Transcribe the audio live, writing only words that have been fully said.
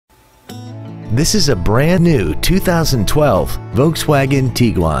This is a brand new 2012 Volkswagen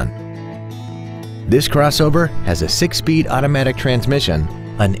Tiguan. This crossover has a 6-speed automatic transmission,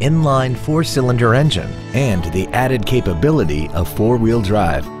 an inline 4-cylinder engine, and the added capability of 4-wheel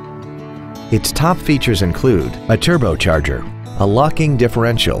drive. Its top features include a turbocharger, a locking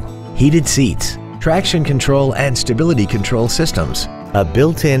differential, heated seats, traction control and stability control systems, a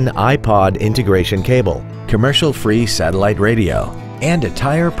built-in iPod integration cable, commercial-free satellite radio, and a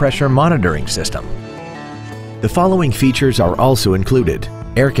tire pressure monitoring system. The following features are also included: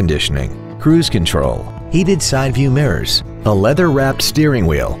 air conditioning, cruise control, heated side view mirrors, a leather-wrapped steering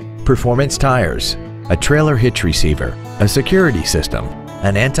wheel, performance tires, a trailer hitch receiver, a security system,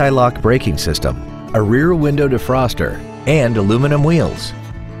 an anti-lock braking system, a rear window defroster, and aluminum wheels.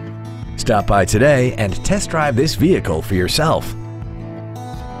 Stop by today and test drive this vehicle for yourself.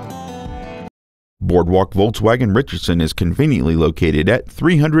 Boardwalk Volkswagen Richardson is conveniently located at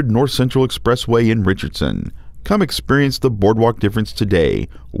 300 North Central Expressway in Richardson. Come experience the Boardwalk difference today.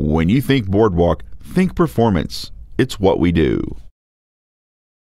 When you think Boardwalk, think performance. It's what we do.